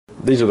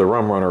These are the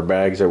Rum Runner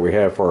bags that we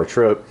have for our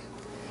trip.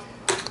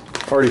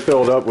 Already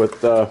filled up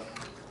with a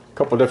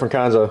couple different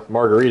kinds of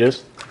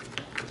margaritas,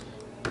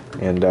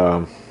 and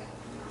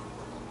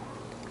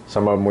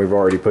some of them we've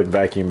already put in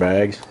vacuum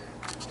bags.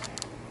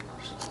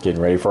 Just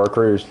getting ready for our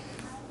cruise.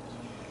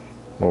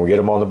 When we get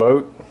them on the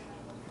boat,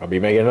 I'll be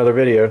making another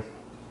video.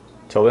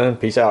 Till then,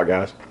 peace out,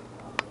 guys.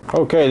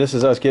 Okay, this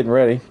is us getting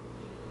ready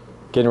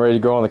to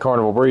go on the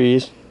Carnival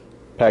Breeze,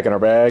 packing our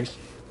bags.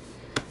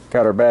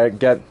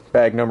 Got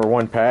bag number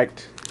 1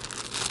 packed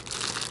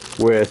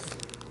with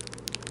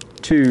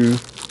 2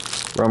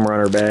 Rum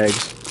Runner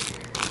bags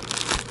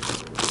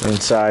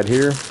inside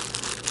here.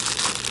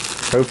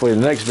 Hopefully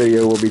the next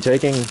video we'll be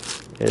taking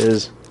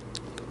is,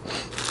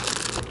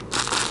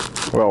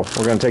 well,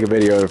 we're going to take a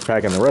video of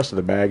packing the rest of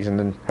the bags, and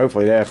then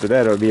hopefully after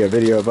that it'll be a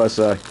video of us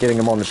getting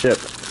them on the ship.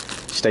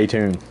 Stay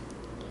tuned.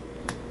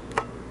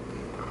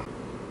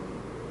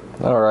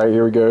 Alright,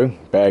 here we go.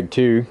 Bag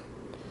 2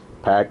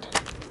 packed.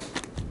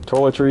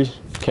 Toiletries,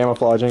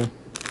 camouflaging,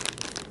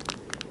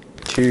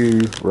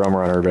 2 Rum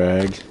Runner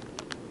bags,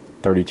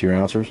 32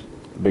 ounces,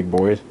 big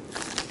boys.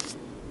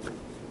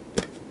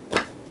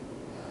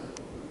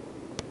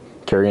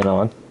 Carrying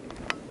on.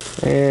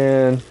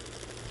 And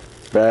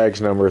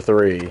bags number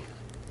 3.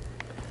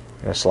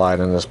 Gonna slide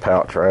in this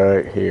pouch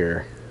right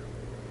here.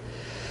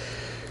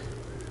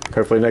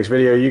 Hopefully next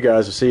video you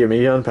guys will see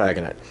me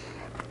unpacking it.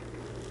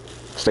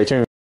 Stay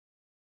tuned.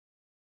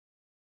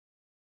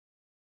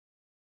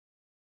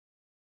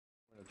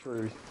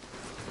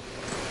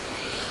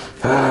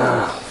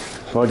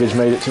 Luggage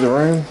made it to the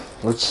room.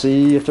 Let's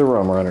see if the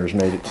Rum Runners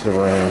made it to the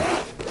room.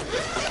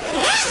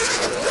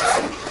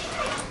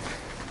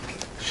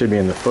 Should be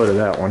in the foot of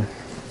that one.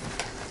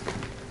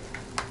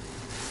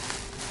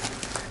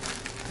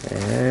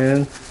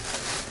 And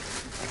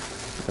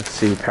let's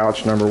see,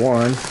 pouch number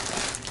 1.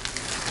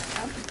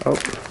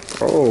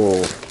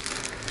 Oh,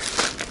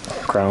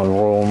 Crown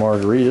Royal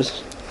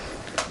margaritas.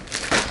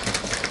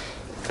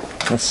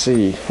 Let's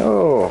see.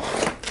 Oh,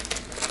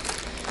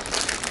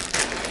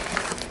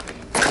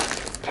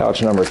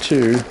 pouch number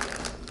 2.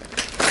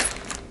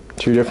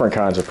 2 different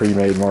kinds of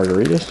pre-made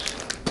margaritas.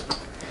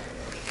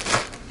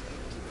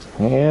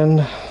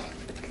 And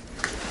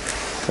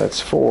that's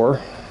 4.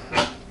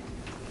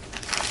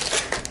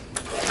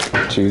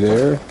 2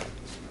 there.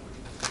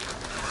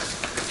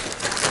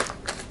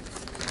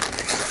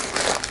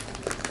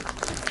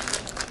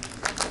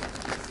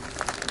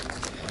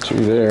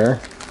 Two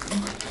there.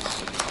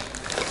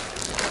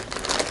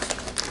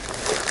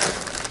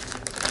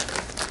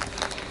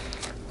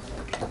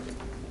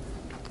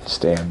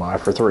 Stand by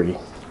for 3.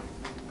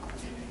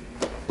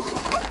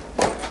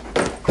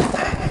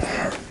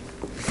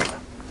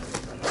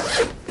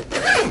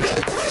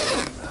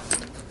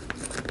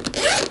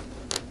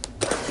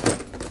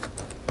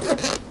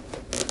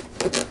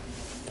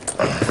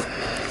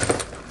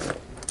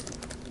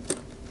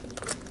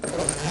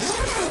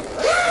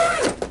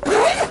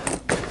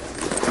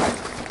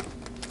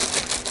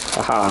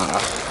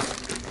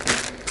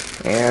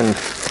 And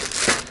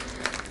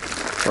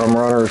Rum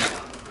Runners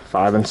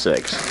 5 and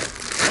 6.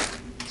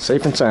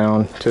 Safe and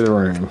sound to the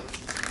room.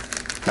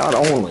 Not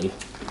only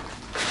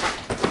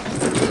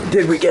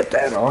did we get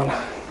that on,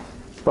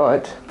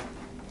 but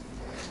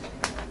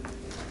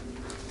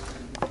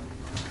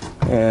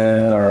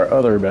and our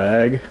other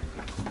bag.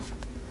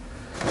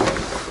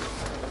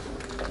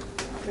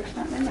 There's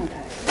nothing in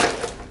that bag.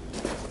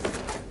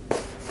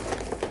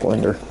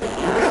 Blender.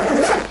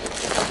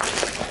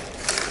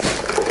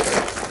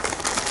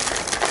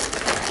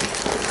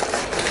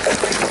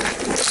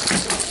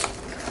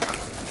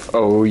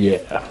 Oh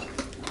yeah.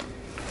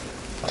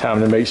 Time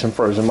to make some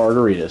frozen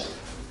margaritas.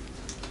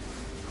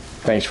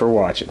 Thanks for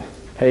watching.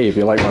 Hey, if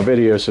you like my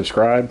video,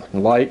 subscribe,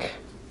 like,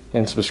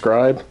 and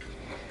subscribe.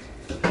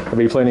 There'll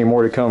be plenty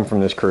more to come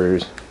from this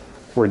cruise.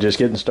 We're just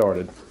getting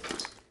started.